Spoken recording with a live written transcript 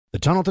The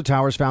Tunnel to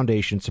Towers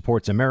Foundation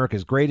supports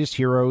America's greatest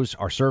heroes,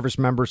 our service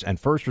members, and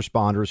first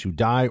responders who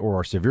die or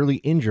are severely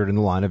injured in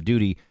the line of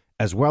duty,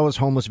 as well as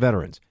homeless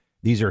veterans.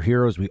 These are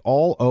heroes we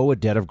all owe a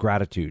debt of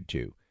gratitude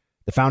to.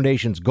 The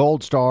Foundation's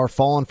Gold Star,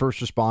 Fallen First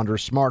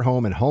Responders, Smart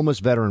Home, and Homeless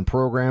Veteran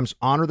programs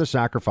honor the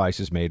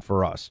sacrifices made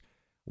for us.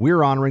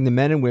 We're honoring the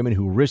men and women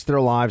who risk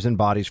their lives and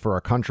bodies for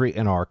our country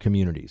and our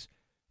communities.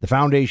 The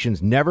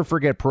Foundation's Never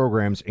Forget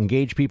programs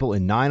engage people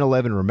in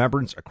 9/11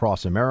 remembrance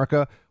across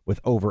America with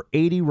over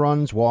 80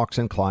 runs, walks,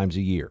 and climbs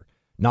a year.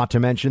 Not to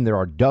mention there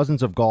are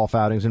dozens of golf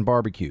outings and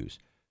barbecues.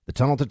 The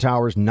Tunnel to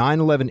Towers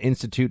 9/11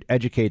 Institute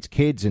educates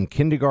kids in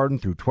kindergarten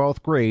through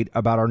 12th grade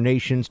about our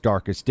nation's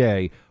darkest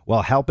day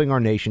while helping our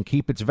nation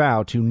keep its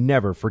vow to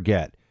never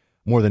forget.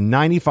 More than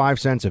 95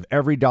 cents of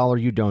every dollar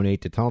you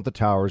donate to Tunnel to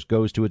Towers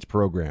goes to its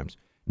programs.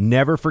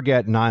 Never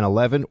forget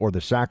 9/11 or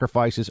the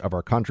sacrifices of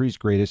our country's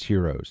greatest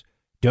heroes.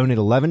 Donate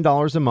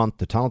 $11 a month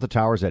to Tunnel to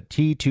Towers at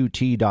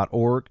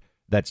T2T.org.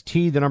 That's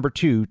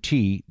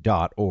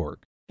T2T.org.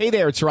 Hey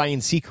there, it's Ryan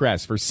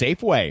Seacrest for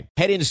Safeway.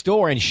 Head in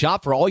store and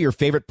shop for all your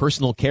favorite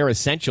personal care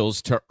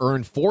essentials to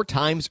earn 4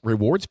 times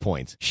rewards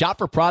points. Shop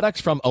for products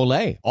from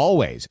Olay,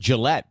 Always,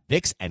 Gillette,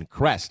 Vicks, and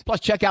Crest. Plus,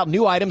 check out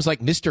new items like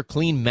Mr.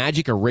 Clean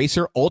Magic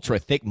Eraser Ultra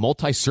Thick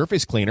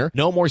Multi-Surface Cleaner.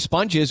 No more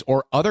sponges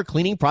or other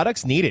cleaning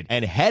products needed.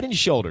 And Head &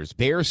 Shoulders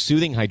Bare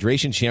Soothing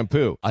Hydration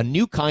Shampoo, a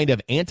new kind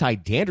of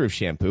anti-dandruff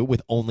shampoo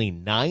with only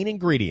 9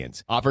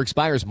 ingredients. Offer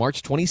expires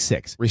March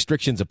 26.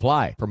 Restrictions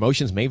apply.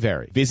 Promotions may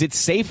vary. Visit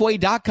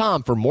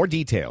Safeway.com for more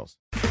details.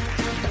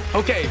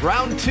 Okay,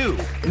 round 2.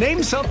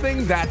 Name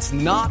something that's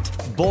not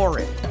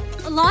boring.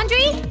 A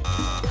laundry?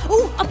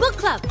 Ooh, a book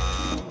club.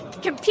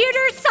 Computer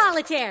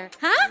solitaire,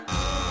 huh?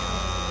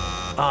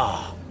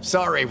 Ah,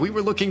 sorry, we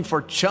were looking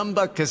for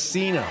Chumba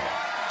Casino.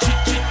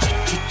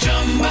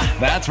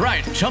 That's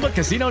right,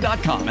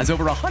 ChumbaCasino.com has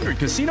over 100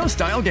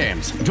 casino-style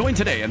games. Join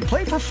today and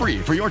play for free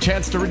for your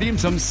chance to redeem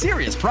some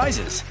serious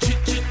prizes.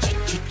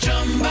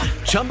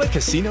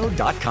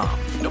 ChumbaCasino.com.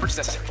 No purchase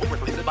necessary. Void where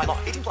prohibited by law.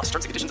 18 plus.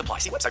 Terms and conditions apply.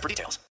 See website for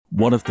details.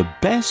 One of the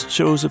best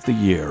shows of the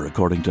year,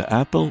 according to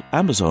Apple,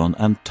 Amazon,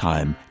 and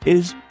Time,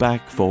 is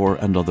back for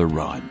another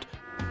round.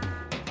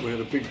 We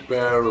had a big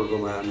bear of a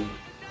man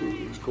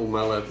who was called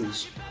Mal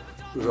Evans,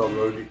 who was our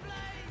roadie,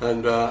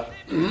 and I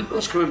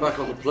was coming back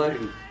on the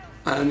plane,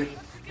 and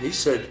he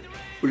said,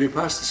 "Will you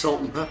pass the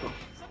salt and pepper?"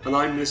 And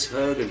I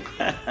misheard him.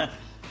 I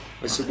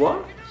said,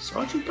 "What?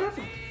 Sergeant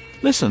Pepper?"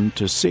 Listen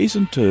to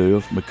Season 2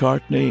 of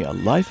McCartney, A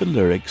Life in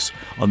Lyrics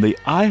on the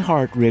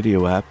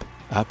iHeartRadio app,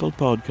 Apple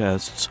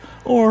Podcasts,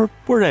 or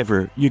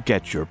wherever you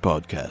get your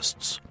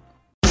podcasts.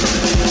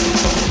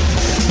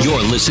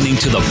 You're listening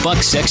to the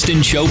Buck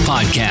Sexton Show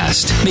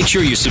podcast. Make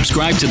sure you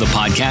subscribe to the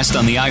podcast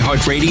on the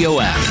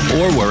iHeartRadio app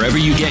or wherever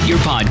you get your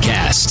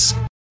podcasts.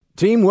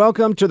 Team,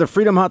 welcome to the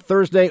Freedom Hut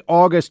Thursday,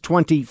 August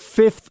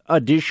 25th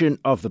edition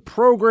of the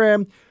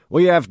program.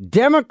 We have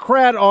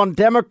Democrat on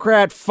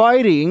Democrat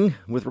fighting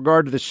with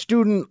regard to the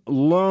student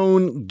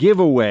loan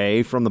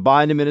giveaway from the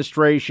Biden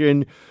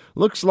administration.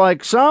 Looks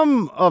like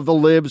some of the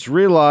libs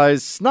realize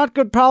it's not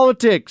good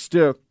politics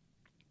to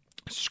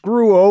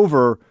screw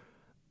over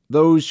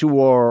those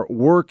who are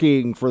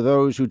working for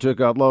those who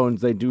took out loans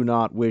they do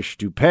not wish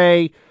to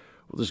pay.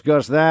 We'll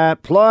discuss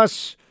that.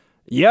 Plus,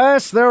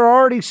 yes, they're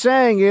already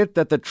saying it,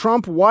 that the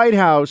Trump White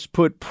House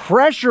put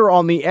pressure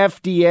on the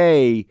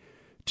FDA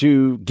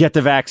to get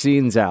the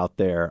vaccines out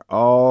there.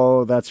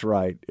 Oh, that's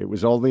right. It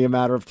was only a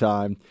matter of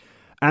time.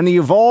 And the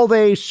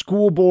Uvalde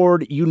School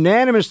Board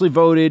unanimously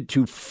voted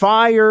to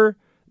fire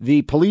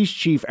the police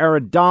chief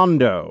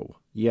Arredondo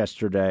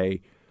yesterday.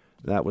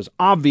 That was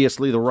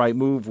obviously the right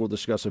move. We'll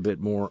discuss a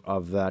bit more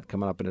of that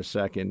coming up in a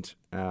second.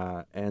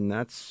 And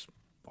that's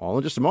all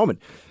in just a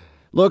moment.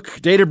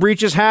 Look, data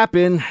breaches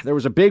happen. There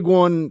was a big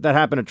one that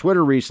happened to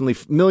Twitter recently,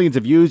 millions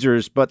of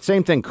users, but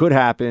same thing could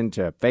happen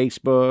to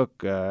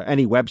Facebook,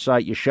 any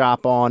website you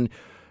shop on,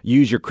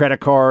 use your credit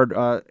card.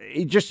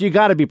 You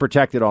got to be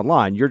protected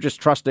online. You're just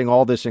trusting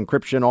all this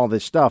encryption, all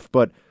this stuff.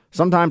 But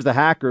sometimes the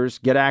hackers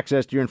get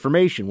access to your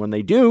information. When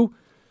they do,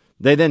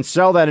 they then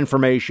sell that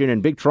information in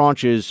big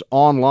tranches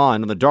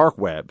online on the dark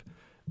web.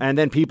 And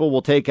then people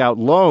will take out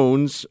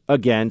loans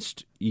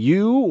against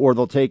you, or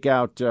they'll take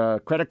out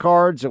credit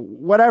cards,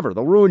 whatever.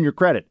 They'll ruin your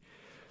credit.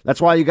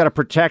 That's why you got to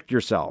protect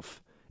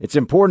yourself. It's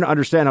important to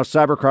understand how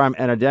cybercrime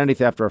and identity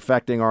theft are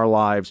affecting our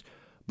lives.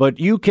 But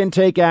you can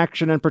take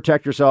action and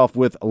protect yourself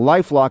with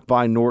LifeLock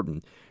by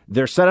Norton.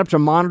 They're set up to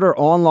monitor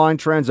online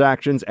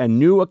transactions and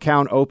new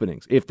account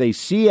openings. If they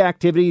see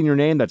activity in your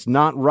name that's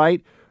not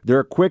right,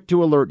 they're quick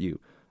to alert you.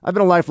 I've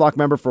been a LifeLock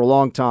member for a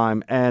long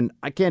time, and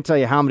I can't tell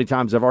you how many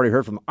times I've already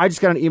heard from them. I just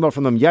got an email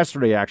from them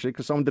yesterday, actually,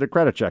 because someone did a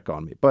credit check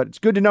on me. But it's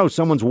good to know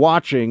someone's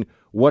watching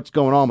what's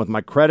going on with my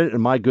credit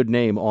and my good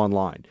name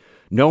online.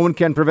 No one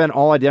can prevent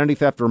all identity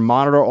theft or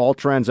monitor all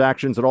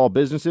transactions at all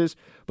businesses,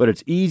 but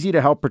it's easy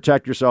to help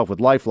protect yourself with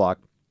LifeLock.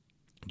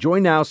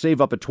 Join now, save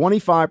up to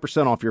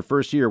 25% off your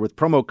first year with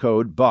promo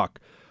code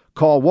BUCK.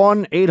 Call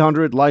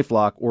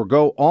 1-800-LifeLock or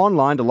go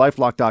online to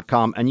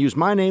LifeLock.com and use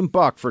my name,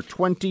 Buck, for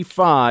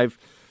 25%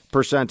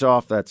 25%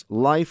 off. That's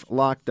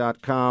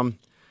LifeLock.com.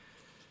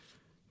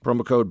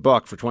 Promo code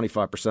BUCK for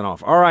 25%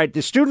 off. All right,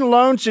 the student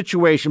loan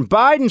situation.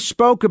 Biden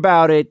spoke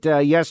about it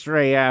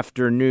yesterday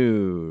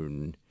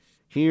afternoon.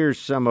 Here's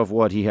some of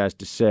what he has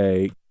to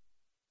say.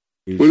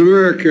 When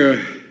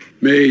America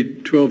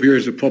made 12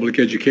 years of public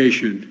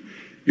education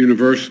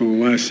universal in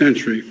the last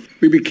century,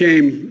 we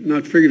became,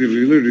 not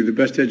figuratively, literally, the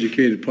best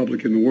educated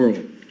public in the world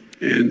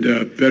and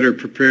better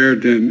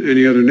prepared than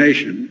any other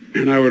nation.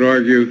 And I would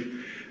argue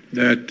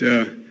that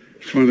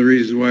it's one of the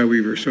reasons why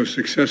we were so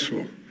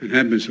successful and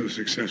have been so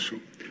successful.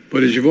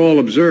 But as you've all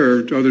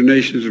observed, other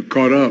nations have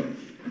caught up.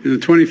 In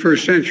the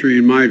 21st century,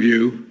 in my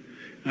view,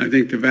 I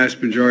think the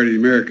vast majority of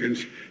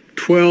Americans,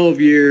 12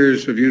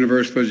 years of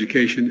universal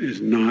education is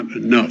not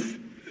enough.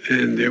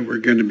 And that we're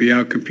going to be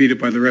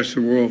outcompeted by the rest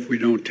of the world if we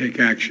don't take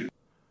action.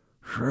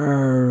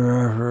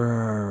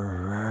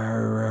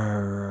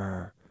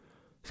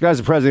 This guy's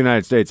the president of the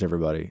United States,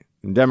 everybody.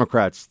 And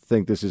Democrats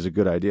think this is a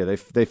good idea.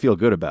 They feel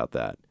good about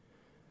that.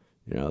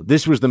 You know,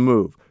 this was the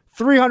move.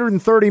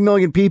 330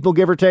 million people,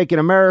 give or take, in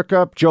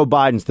America. Joe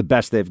Biden's the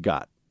best they've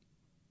got.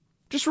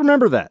 Just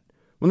remember that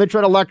when they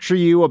try to lecture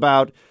you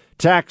about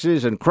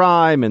taxes and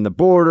crime and the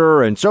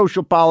border and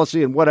social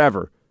policy and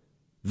whatever.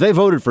 They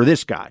voted for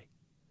this guy.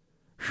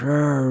 First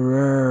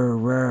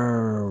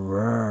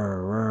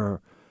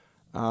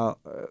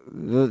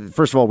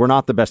of all, we're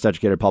not the best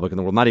educated public in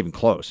the world. Not even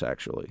close,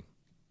 actually.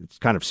 It's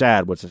kind of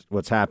sad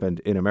what's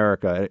happened in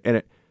America.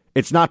 And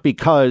it's not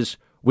because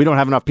we don't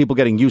have enough people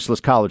getting useless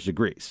college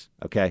degrees,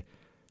 okay?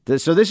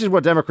 So this is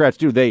what Democrats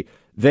do.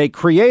 They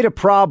create a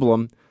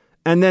problem,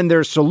 and then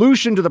their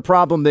solution to the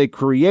problem they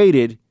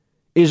created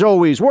is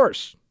always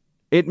worse.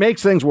 It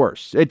makes things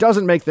worse. It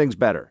doesn't make things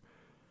better.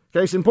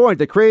 Case in point,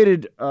 they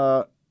created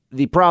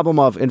the problem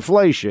of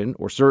inflation,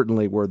 or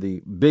certainly were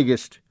the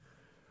biggest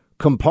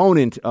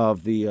component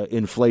of the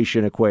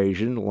inflation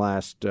equation the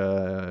last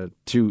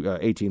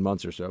 18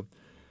 months or so.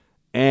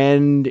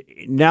 And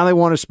now they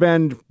want to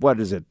spend, what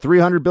is it,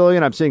 $300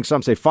 billion? I'm seeing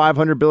some say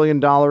 $500 billion.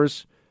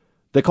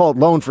 They call it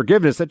loan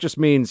forgiveness. That just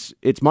means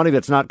it's money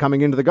that's not coming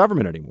into the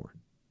government anymore.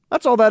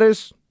 That's all that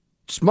is.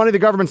 Just money the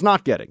government's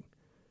not getting.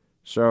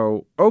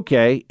 So,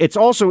 okay. It's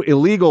also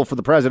illegal for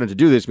the president to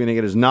do this, meaning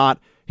it is not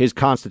his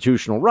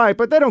constitutional right,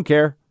 but they don't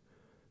care.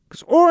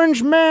 Because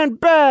Orange Man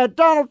bad,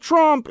 Donald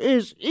Trump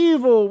is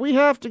evil. We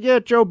have to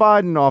get Joe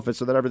Biden in office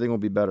so that everything will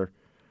be better.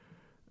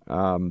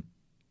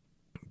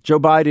 Joe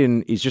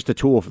Biden is just a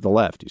tool for the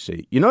left, you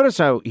see. You notice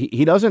how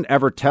he doesn't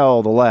ever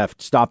tell the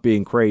left, stop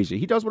being crazy.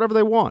 He does whatever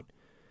they want.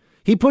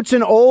 He puts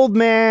an old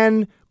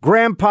man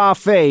grandpa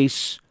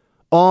face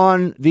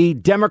on the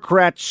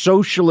Democrat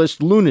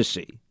socialist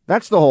lunacy.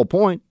 That's the whole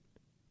point.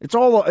 It's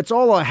all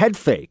a head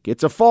fake.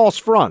 It's a false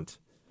front.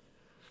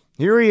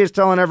 Here he is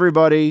telling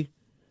everybody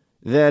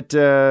that,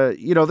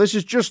 this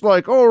is just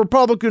like,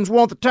 Republicans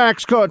want the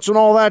tax cuts and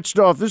all that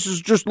stuff. This is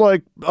just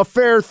like a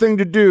fair thing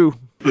to do.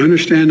 I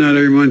understand not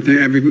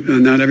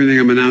everything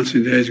I'm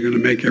announcing today is going to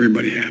make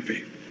everybody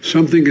happy.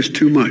 Something is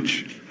too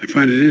much. I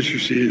find it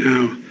interesting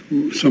how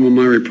some of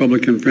my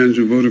Republican friends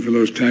who voted for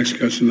those tax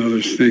cuts and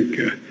others think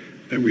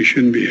that we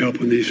shouldn't be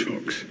helping these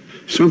folks.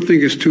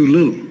 Something is too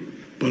little.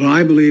 But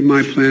I believe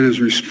my plan is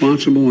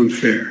responsible and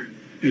fair.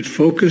 It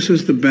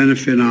focuses the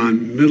benefit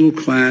on middle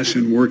class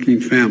and working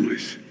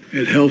families.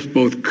 It helps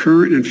both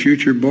current and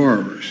future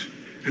borrowers,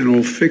 and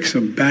will fix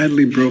a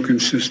badly broken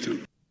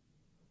system.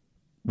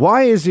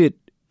 Why is it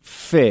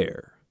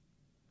fair?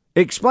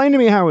 Explain to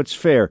me how it's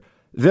fair.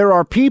 There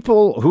are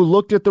people who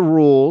looked at the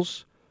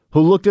rules,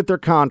 who looked at their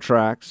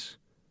contracts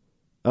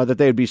that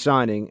they'd be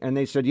signing, and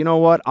they said, you know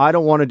what? I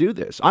don't want to do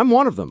this. I'm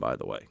one of them, by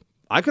the way.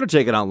 I could have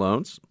taken out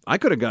loans. I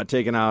could have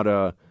taken out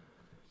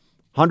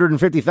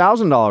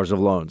 $150,000 of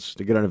loans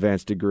to get an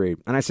advanced degree.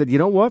 And I said, you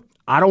know what?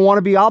 I don't want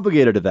to be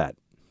obligated to that.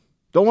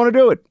 Don't want to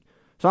do it.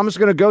 So I'm just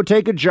going to go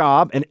take a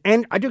job.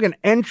 And I took an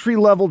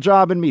entry-level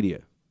job in media,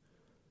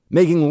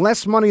 making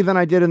less money than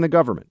I did in the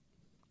government.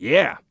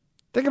 Yeah.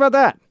 Think about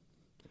that.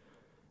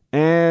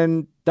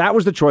 And that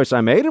was the choice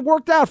I made. It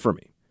worked out for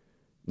me.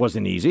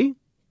 Wasn't easy,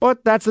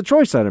 but that's the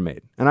choice that I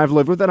made. And I've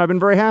lived with it. I've been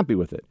very happy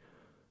with it.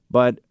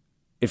 But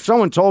if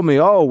someone told me,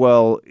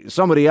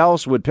 somebody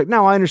else would pick.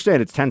 Now, I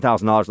understand it's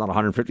 $10,000, not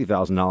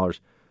 $150,000.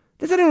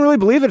 Does anyone really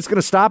believe that it's going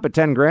to stop at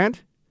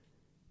 $10,000?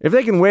 If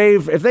they can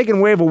wave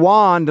a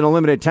wand and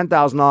eliminate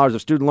 $10,000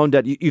 of student loan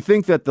debt, you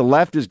think that the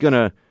left is going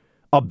to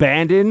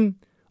abandon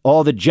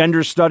all the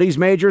gender studies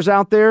majors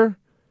out there?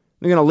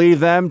 They're going to leave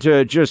them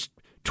to just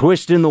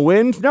twist in the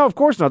wind? No, of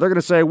course not. They're going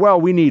to say, well,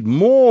 we need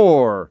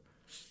more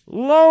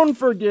loan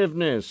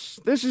forgiveness.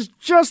 This is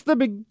just the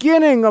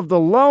beginning of the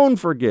loan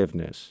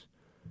forgiveness.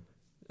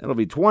 It'll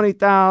be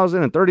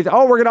 $20,000 and $30,000.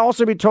 Oh, we're going to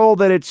also be told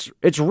that it's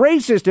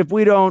racist if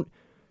we don't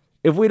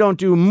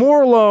do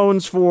more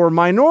loans for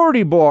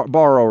minority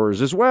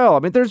borrowers as well. I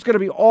mean, there's going to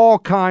be all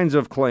kinds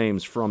of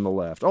claims from the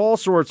left. All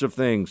sorts of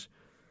things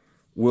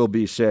will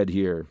be said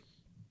here.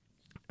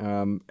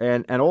 And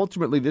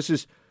ultimately, this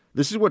is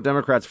what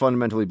Democrats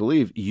fundamentally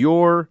believe.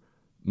 Your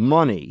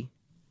money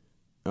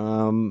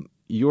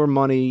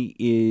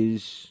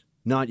is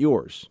not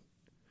yours.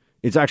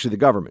 It's actually the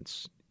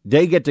government's.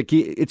 They get to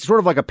keep. It's sort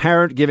of like a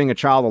parent giving a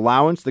child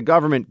allowance. The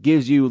government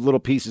gives you little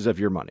pieces of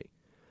your money.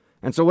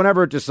 And so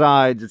whenever it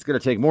decides it's going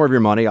to take more of your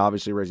money,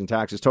 obviously raising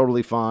taxes,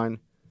 totally fine.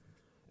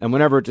 And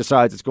whenever it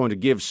decides it's going to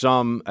give to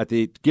some at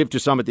the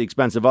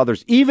expense of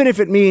others, even if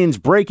it means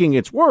breaking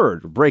its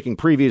word, breaking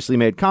previously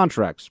made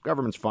contracts,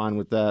 government's fine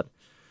with that.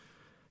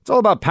 It's all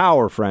about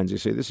power, friends. You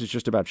see, this is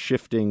just about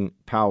shifting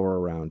power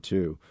around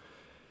too.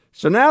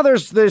 So now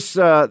there's this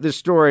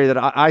story that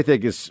I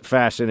think is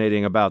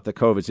fascinating about the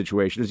COVID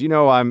situation. As you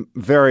know, I'm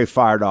very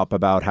fired up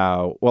about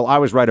how, well, I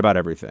was right about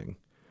everything.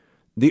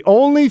 The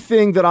only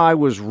thing that I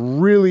was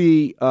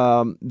really,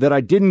 that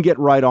I didn't get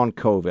right on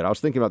COVID, I was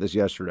thinking about this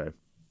yesterday.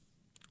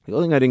 The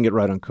only thing I didn't get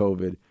right on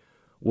COVID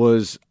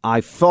was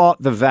I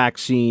thought the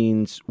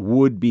vaccines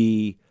would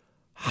be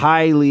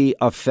highly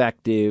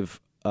effective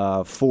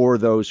for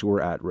those who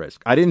were at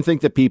risk. I didn't think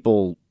that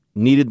people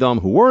needed them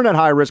who weren't at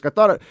high risk.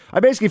 I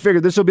basically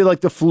figured this will be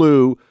like the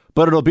flu,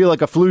 but it'll be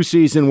like a flu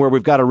season where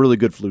we've got a really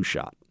good flu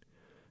shot.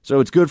 So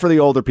it's good for the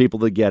older people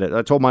to get it.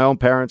 I told my own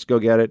parents, go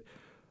get it.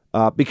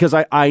 Because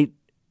I,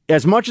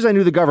 as much as I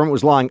knew the government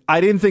was lying,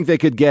 I didn't think they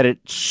could get it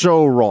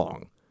so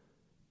wrong.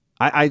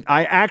 I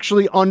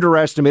actually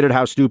underestimated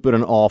how stupid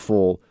and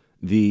awful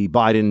the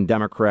Biden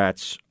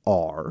Democrats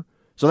are.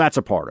 So that's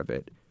a part of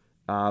it.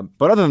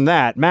 But other than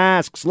that,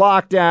 masks,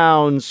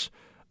 lockdowns,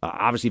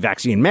 obviously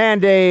vaccine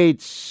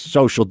mandates,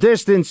 social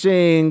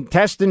distancing,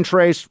 test and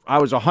trace. I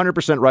was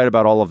 100% right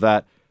about all of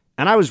that.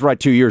 And I was right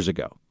 2 years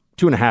ago,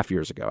 2.5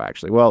 years ago,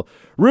 actually. Well,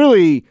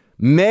 really,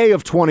 May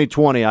of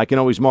 2020, I can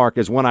always mark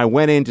as when I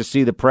went in to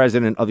see the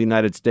president of the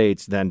United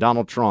States, then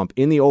Donald Trump,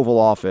 in the Oval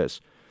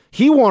Office.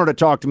 He wanted to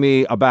talk to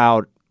me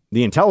about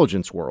the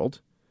intelligence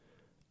world.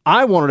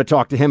 I wanted to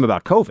talk to him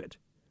about COVID.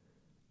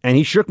 And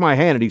he shook my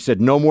hand and he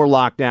said, no more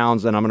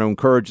lockdowns, and I'm going to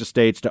encourage the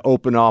states to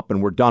open up,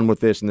 and we're done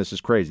with this, and this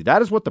is crazy.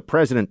 That is what the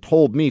president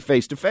told me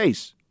face to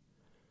face.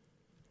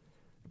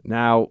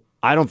 Now,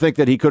 I don't think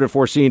that he could have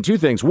foreseen two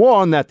things.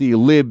 One, that the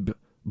lib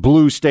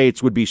blue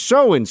states would be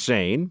so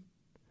insane,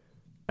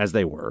 as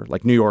they were,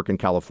 like New York and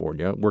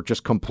California, were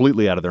just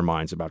completely out of their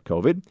minds about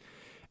COVID.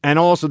 And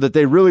also that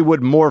they really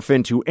would morph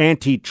into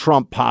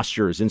anti-Trump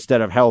postures instead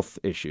of health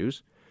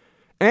issues.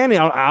 And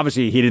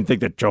obviously, he didn't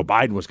think that Joe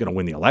Biden was going to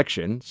win the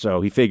election,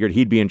 so he figured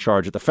he'd be in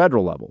charge at the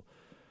federal level.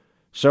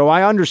 So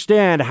I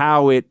understand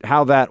how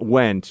that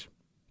went.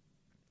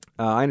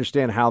 I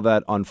understand how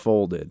that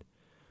unfolded.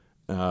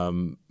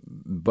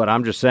 But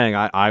I'm just saying,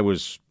 I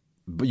was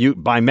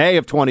by May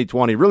of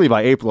 2020, really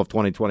by April of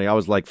 2020, I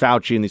was like,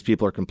 Fauci and these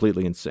people are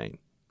completely insane.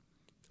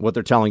 What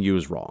they're telling you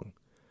is wrong.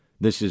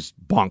 This is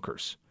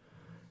bonkers.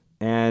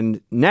 And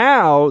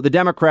now the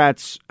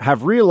Democrats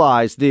have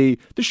realized the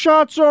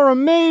shots are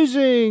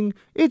amazing.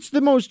 It's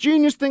the most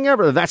genius thing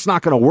ever. That's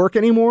not going to work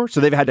anymore. So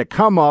they've had to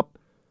come up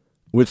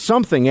with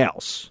something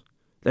else.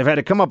 They've had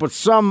to come up with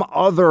some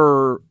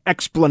other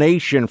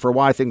explanation for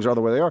why things are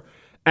the way they are.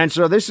 And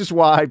so this is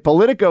why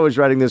Politico is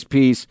writing this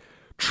piece.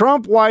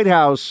 Trump White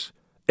House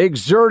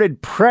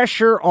exerted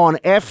pressure on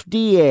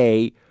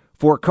FDA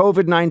for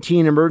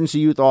COVID-19 emergency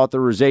use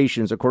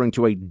authorizations, according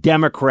to a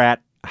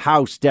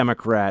House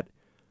Democrat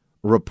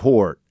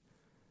report,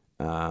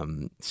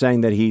 saying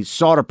that he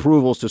sought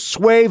approvals to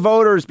sway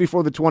voters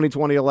before the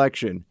 2020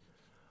 election.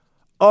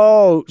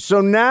 Oh,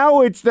 so now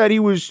it's that he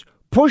was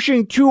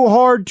pushing too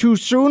hard too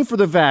soon for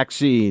the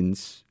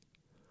vaccines.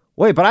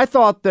 Wait, but I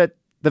thought that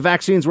the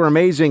vaccines were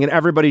amazing and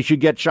everybody should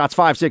get shots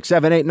 5, 6,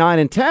 7, 8, 9,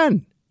 and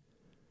 10.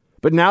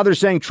 But now they're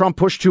saying Trump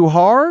pushed too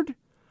hard?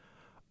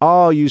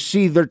 Oh, you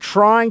see, they're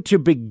trying to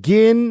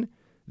begin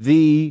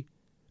the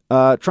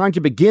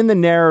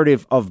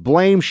narrative of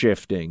blame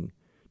shifting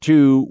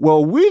to,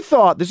 well, we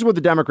thought, this is what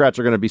the Democrats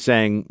are going to be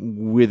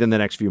saying within the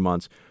next few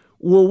months.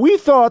 Well, we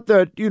thought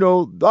that,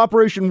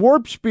 Operation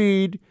Warp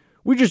Speed,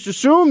 we just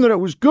assumed that it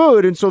was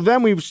good. And so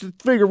then we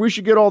figured we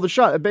should get all the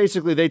shots.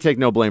 Basically, they take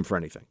no blame for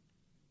anything.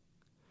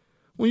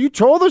 Well, you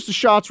told us the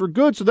shots were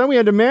good, so then we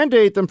had to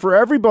mandate them for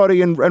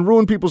everybody and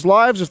ruin people's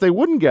lives if they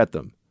wouldn't get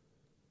them.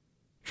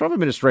 Trump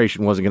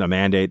administration wasn't going to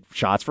mandate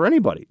shots for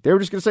anybody. They were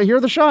just going to say, here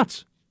are the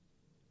shots.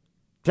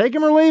 Take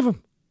them or leave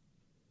them.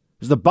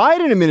 It was the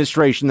Biden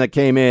administration that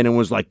came in and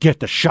was like, get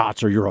the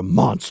shots or you're a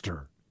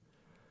monster.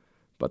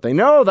 But they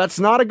know that's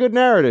not a good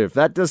narrative.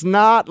 That does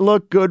not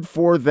look good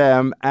for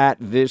them at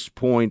this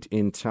point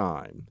in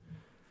time.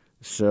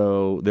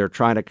 So they're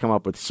trying to come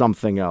up with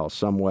something else,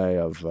 some way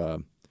of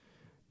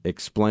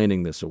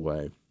explaining this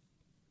away.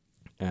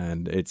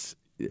 And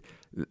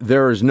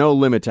there is no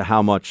limit to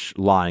how much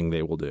lying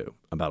they will do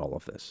about all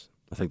of this.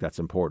 I think that's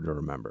important to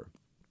remember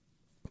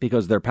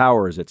because their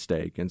power is at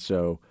stake. And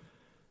so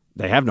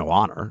they have no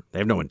honor. They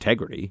have no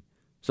integrity.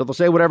 So they'll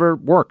say whatever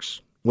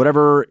works,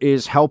 whatever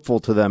is helpful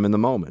to them in the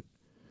moment.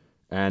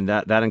 And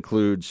that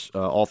includes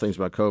all things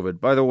about COVID.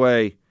 By the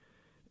way,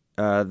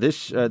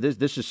 this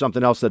is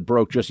something else that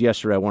broke just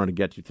yesterday. I wanted to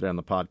get to today on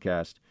the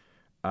podcast.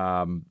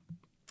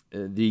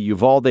 The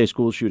Uvalde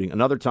school shooting,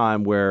 another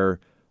time where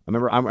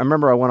I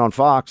remember I went on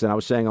Fox and I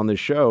was saying on this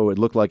show it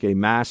looked like a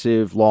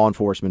massive law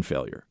enforcement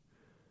failure.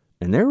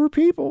 And there were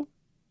people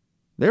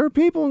There are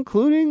people,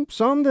 including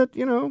some that,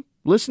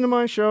 listen to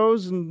my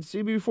shows and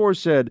CB4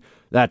 said,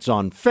 that's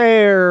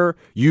unfair,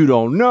 you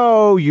don't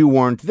know, you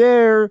weren't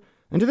there.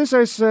 And to this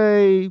I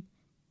say,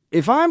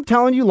 if I'm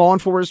telling you law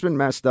enforcement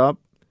messed up,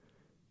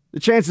 the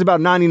chance is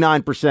about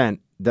 99%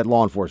 that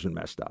law enforcement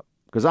messed up.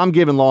 Because I'm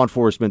giving law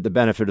enforcement the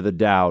benefit of the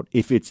doubt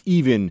if it's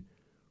even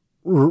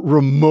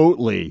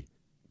remotely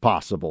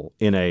possible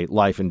in a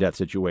life and death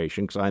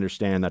situation. Because I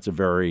understand it's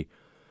very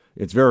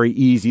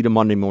easy to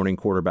Monday morning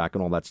quarterback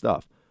and all that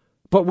stuff.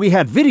 But we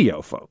had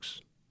video,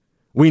 folks.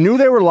 We knew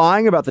they were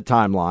lying about the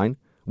timeline.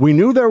 We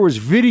knew there was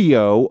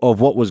video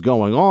of what was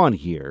going on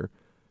here.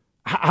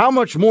 How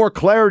much more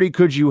clarity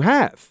could you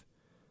have?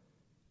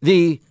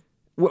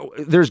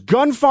 There's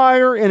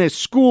gunfire in a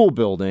school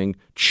building.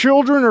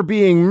 Children are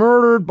being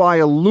murdered by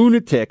a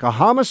lunatic, a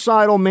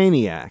homicidal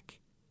maniac.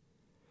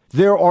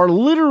 There are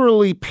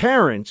literally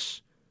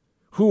parents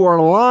who are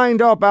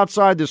lined up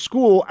outside the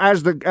school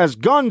as the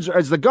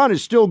gun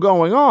is still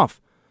going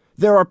off.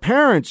 There are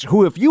parents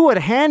who, if you had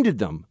handed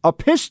them a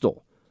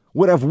pistol,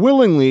 would have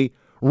willingly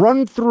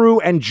run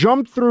through and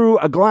jumped through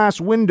a glass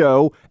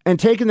window and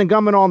taken the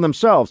gunman on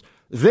themselves.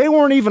 They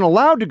weren't even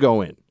allowed to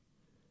go in.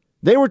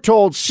 They were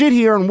told, sit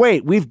here and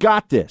wait. We've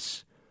got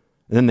this.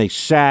 And then they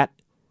sat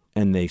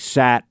and they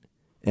sat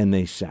and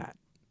they sat.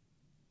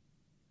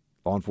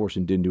 Law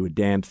enforcement didn't do a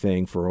damn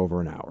thing for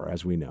over an hour,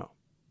 as we know.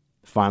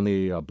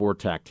 Finally, a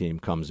BORTAC team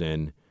comes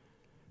in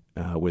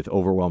with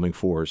overwhelming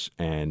force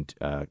and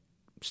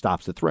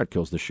stops the threat,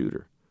 kills the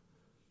shooter.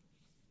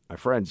 My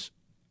friends,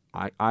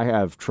 I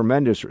have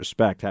tremendous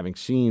respect, having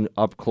seen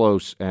up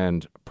close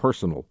and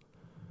personal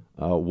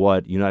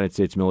what United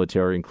States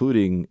military,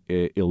 including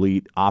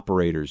elite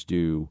operators,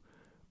 do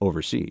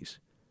overseas.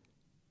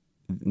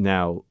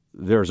 Now,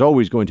 there's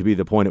always going to be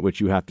the point at which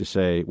you have to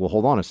say, well,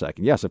 hold on a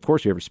second. Yes, of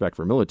course you have respect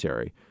for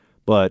military,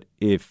 but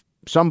if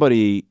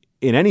somebody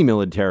in any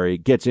military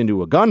gets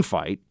into a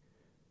gunfight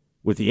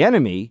with the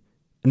enemy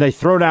and they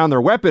throw down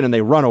their weapon and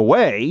they run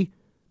away,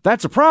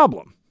 that's a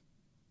problem.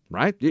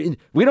 Right?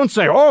 We don't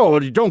say, oh,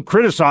 don't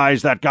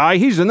criticize that guy.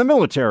 He's in the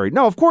military.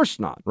 No, of course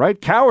not.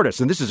 Right? Cowardice.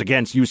 And this is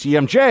against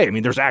UCMJ. I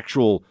mean, there's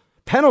actual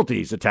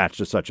penalties attached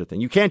to such a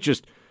thing. You can't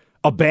just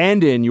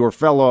abandon your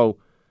fellow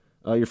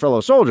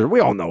soldiers. We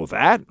all know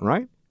that,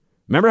 right?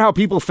 Remember how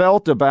people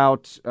felt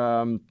about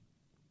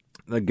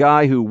the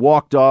guy who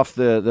walked off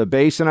the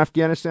base in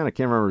Afghanistan? I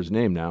can't remember his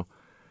name now.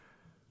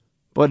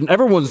 But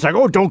everyone's like,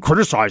 oh, don't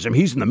criticize him.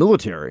 He's in the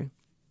military.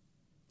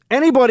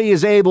 Anybody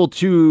is able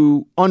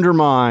to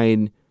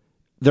undermine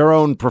their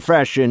own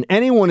profession.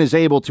 Anyone is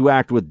able to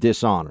act with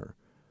dishonor.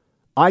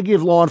 I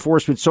give law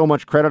enforcement so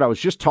much credit. I was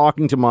just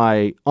talking to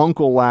my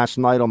uncle last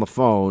night on the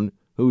phone,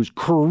 who's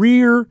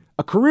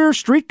a career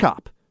street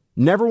cop.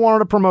 Never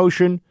wanted a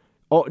promotion,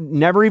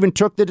 never even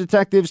took the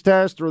detective's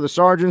test or the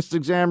sergeant's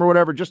exam or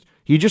whatever.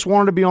 He just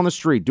wanted to be on the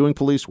street doing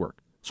police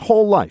work. His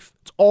whole life.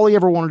 It's all he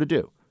ever wanted to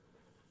do.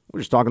 We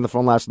were just talking on the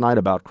phone last night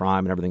about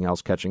crime and everything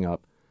else catching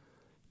up.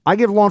 I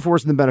give law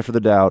enforcement the benefit of the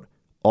doubt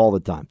all the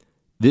time.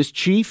 This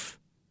chief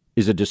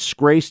is a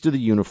disgrace to the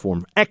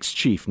uniform.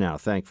 Ex-chief now,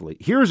 thankfully.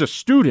 Here's a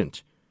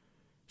student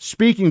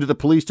speaking to the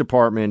police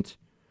department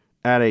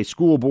at a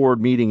school board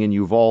meeting in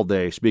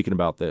Uvalde, speaking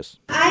about this.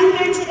 I'm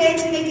here today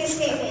to make a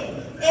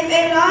statement. If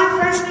a law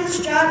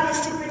enforcement's job is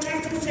to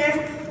protect and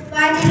serve,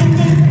 why didn't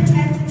they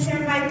protect and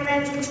serve my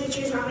friends and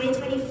teachers on May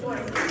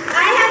 24th?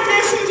 I have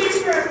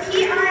messages for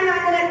PR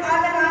and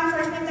all the law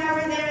enforcement that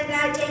were there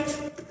that day.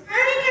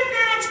 Earning your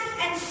badge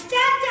and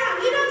step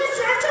down. You don't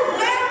deserve to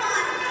wear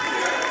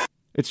one.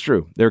 It's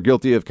true. They're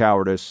guilty of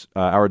cowardice.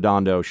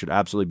 Arredondo should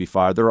absolutely be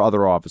fired. There are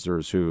other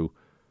officers who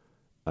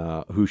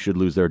should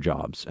lose their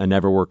jobs and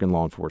never work in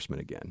law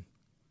enforcement again.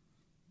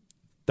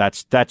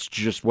 That's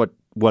just what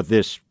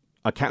this.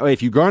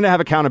 If you're going to have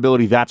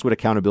accountability, that's what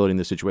accountability in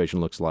this situation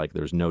looks like.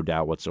 There's no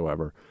doubt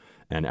whatsoever.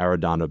 And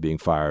Arredondo being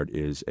fired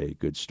is a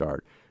good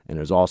start. And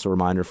there's also a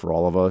reminder for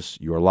all of us: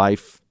 your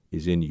life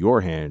is in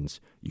your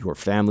hands. Your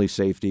family's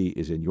safety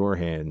is in your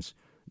hands.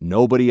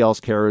 Nobody else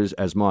cares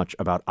as much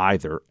about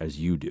either as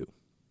you do.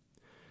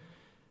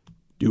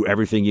 Do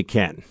everything you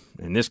can.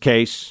 In this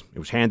case, it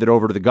was handed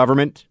over to the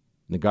government,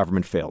 and the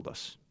government failed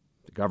us.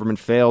 The government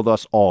failed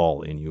us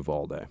all in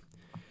Uvalde.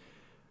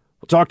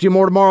 We'll talk to you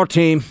more tomorrow,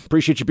 team.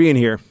 Appreciate you being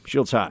here.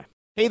 Shields high.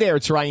 Hey there,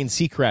 it's Ryan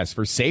Seacrest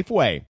for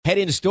Safeway. Head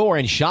in store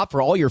and shop for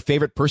all your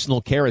favorite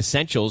personal care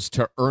essentials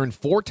to earn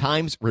 4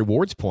 times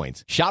rewards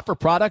points. Shop for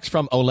products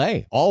from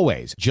Olay,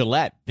 Always,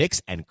 Gillette,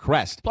 Vicks, and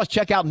Crest. Plus,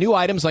 check out new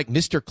items like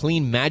Mr.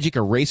 Clean Magic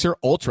Eraser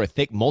Ultra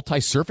Thick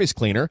Multi-Surface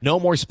Cleaner. No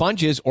more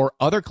sponges or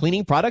other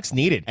cleaning products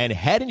needed. And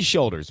Head &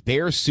 Shoulders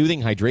Bare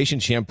Soothing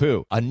Hydration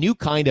Shampoo, a new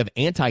kind of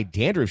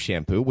anti-dandruff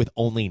shampoo with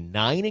only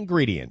 9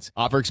 ingredients.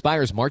 Offer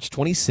expires March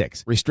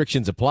 26.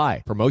 Restrictions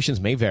apply.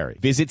 Promotions may vary.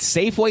 Visit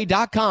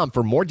Safeway.com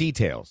for more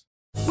details.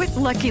 With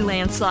Lucky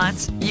Land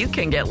Slots, you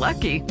can get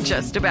lucky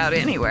just about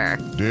anywhere.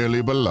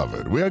 Dearly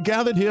beloved, we are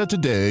gathered here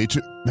today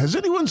to... Has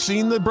anyone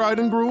seen the bride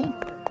and groom?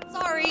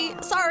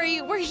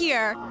 Sorry, we're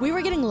here. We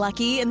were getting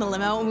lucky in the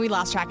limo and we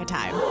lost track of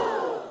time.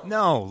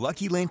 No,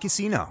 Lucky Land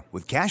Casino,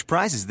 with cash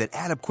prizes that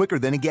add up quicker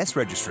than a guest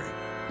registry.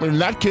 In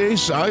that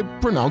case, I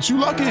pronounce you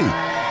lucky.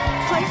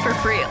 Play for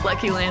free at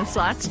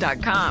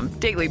LuckyLandSlots.com.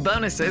 Daily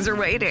bonuses are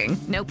waiting.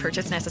 No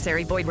purchase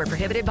necessary. Void where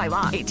prohibited by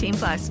law.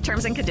 18+.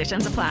 Terms and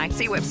conditions apply.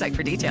 See website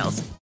for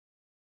details.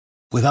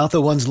 Without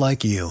the ones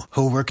like you,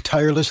 who work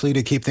tirelessly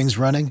to keep things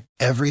running,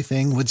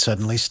 everything would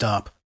suddenly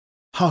stop.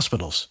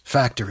 Hospitals,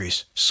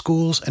 factories,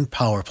 schools, and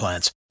power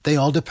plants, they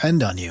all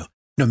depend on you.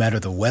 No matter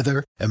the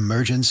weather,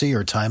 emergency,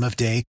 or time of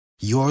day,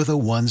 you're the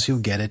ones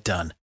who get it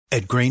done.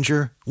 At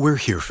Grainger, we're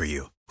here for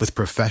you with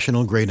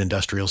professional-grade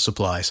industrial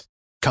supplies.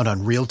 Count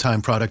on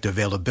real-time product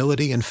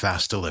availability and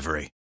fast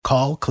delivery.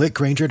 Call,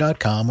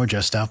 clickgrainger.com, or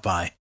just stop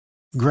by.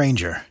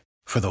 Grainger,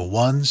 for the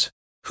ones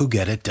who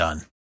get it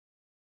done.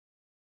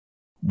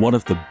 One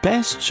of the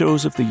best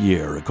shows of the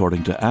year,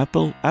 according to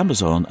Apple,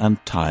 Amazon,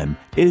 and Time,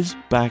 is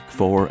back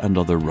for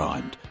another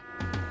round.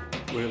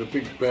 We had a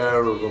big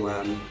bear of a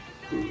man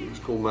who was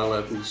called Mal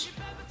Evans,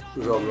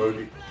 who was our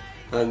roadie.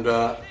 And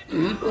I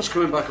was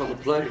coming back on the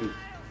plane,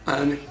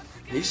 and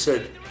he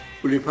said,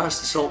 "Will you pass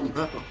the salt and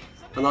pepper?"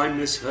 And I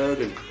misheard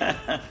him.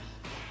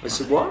 I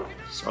said, "What?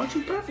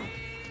 Sergeant Pepper?"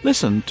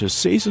 Listen to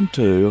Season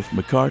 2 of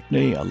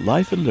McCartney, A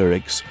Life in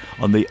Lyrics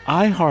on the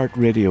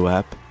iHeartRadio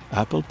app,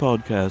 Apple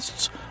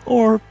Podcasts,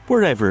 or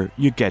wherever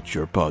you get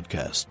your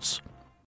podcasts.